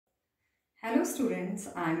Hello students,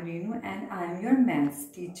 I am Renu and I am your maths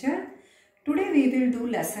teacher. Today we will do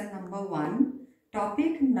lesson number 1,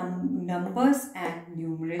 topic numbers and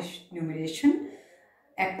numeration,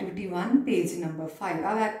 activity 1, page number 5.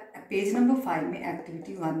 अब page number 5 में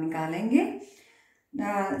activity 1 निकालेंगे.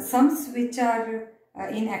 Sums which are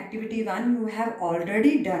in activity 1 you have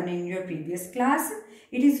already done in your previous class.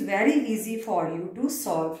 It is very easy for you to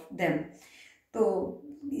solve them. तो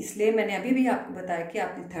इसलिए मैंने अभी भी आपको बताया कि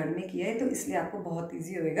आपने थर्ड में किया है, तो इसलिए आपको बहुत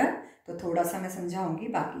इजी होएगा. तो थोड़ा सा मैं समझाऊंगी,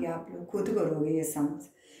 बाकी आप लोग खुद करोगे ये सम्स.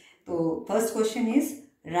 तो first question is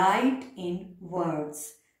right in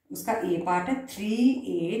words. उसका ए पार्ट है 3,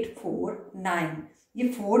 8, 4, 9. ये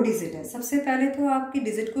 4 डिजिट है. सबसे पहले तो आपकी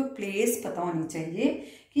डिजिट को प्लेस पता होनी चाहिए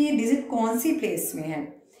कि ये डिजिट कौन सी प्लेस में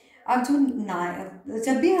है. अब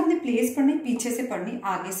जब भी हमने प्लेस पढ़नी, पीछे से पढ़नी,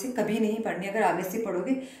 आगे से कभी नहीं पढ़नी. अगर आगे से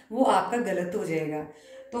पढ़ोगे वो आपका गलत हो जाएगा.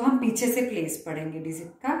 तो हम पीछे से प्लेस पढ़ेंगे डिजिट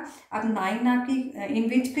का. अब 9 आपकी इन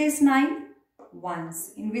which place 9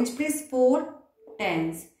 once, in which place 4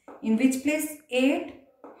 tense, in which place 8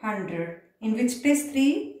 100, in which place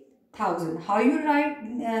 3 1000. How you right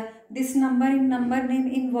this number in number name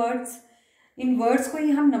in words. In words को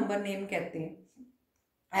ही हम नंबर नेम कहते हैं.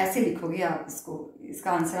 ऐसे लिखोगे आप इसको,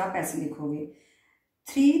 इसका आंसर आप ऐसे लिखोगे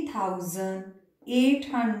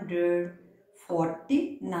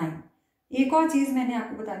 3849. एक और चीज मैंने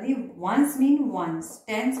आपको बता दी, once mean once,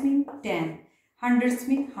 tens mean 10, hundreds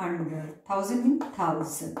mean 100, 1000 mean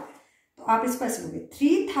 1000. तो आप इसको ऐसे लोगे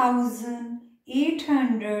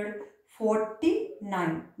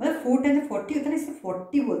 3849. मतलब 4 10 40 होता है ना, इसे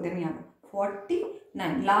 40 बोलते हैं यहाँ पर.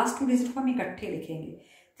 49 लास्ट 2 डिजिट को हम इकट्ठे लिखेंगे.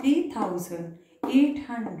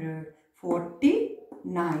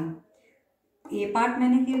 3849. ए पार्ट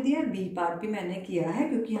मैंने कर दिया, बी पार्ट भी मैंने किया है,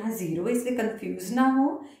 क्योंकि यहाँ 0 है इसलिए कंफ्यूज ना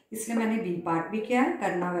हो, इसलिए मैंने बी पार्ट भी किया है.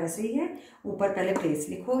 करना वैसे ही है. ऊपर पहले प्लेस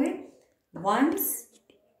लिखोगे वंस,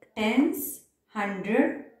 टेंस,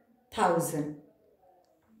 100, 1000.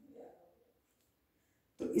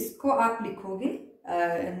 तो इसको आप लिखोगे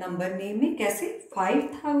नंबर नेम में कैसे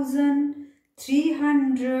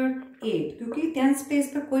 5308, क्योंकि टेंस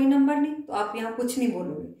प्लेस पर कोई नंबर नहीं, तो आप यहाँ कुछ नहीं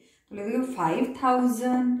बोलोगे. तो लिखोगे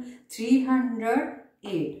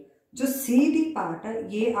 5308. जो सी डी पार्ट है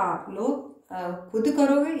ये आप लोग खुद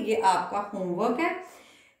करोगे, ये आपका होमवर्क है.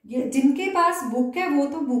 ये जिनके पास बुक है वो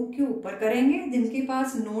तो बुक के ऊपर करेंगे, जिनके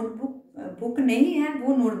पास बुक नहीं है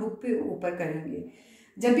वो नोटबुक पे ऊपर करेंगे.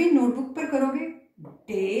 जब भी नोटबुक पर करोगे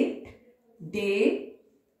डेट,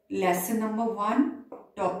 लेसन नंबर 1,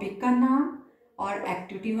 टॉपिक का नाम और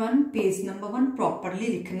एक्टिविटी 1 पेज नंबर 1 प्रॉपरली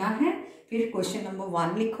लिखना है. फिर क्वेश्चन नंबर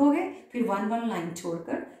 1 लिखोगे, फिर 1 लाइन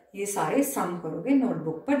छोड़कर ये सारे सम करोगे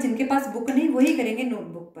नोटबुक पर. जिनके पास बुक नहीं वही करेंगे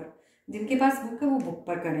नोटबुक पर, जिनके पास बुक है वो बुक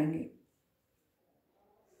पर करेंगे.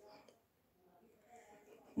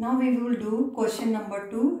 Now we will do question number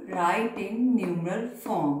 2, right in numeral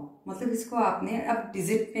form. मतलब इसको आपने अब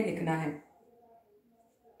डिजिट में लिखना है.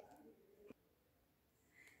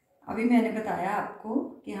 अभी मैंने बताया आपको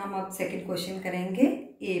कि हम अब सेकंड क्वेश्चन करेंगे.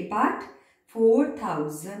 ए पार्ट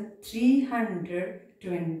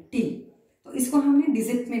 4320. तो इसको हमने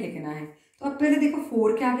डिजिट में लिखना है. तो अब पहले देखो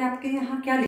 4 के आगे आपके यहाँ क्या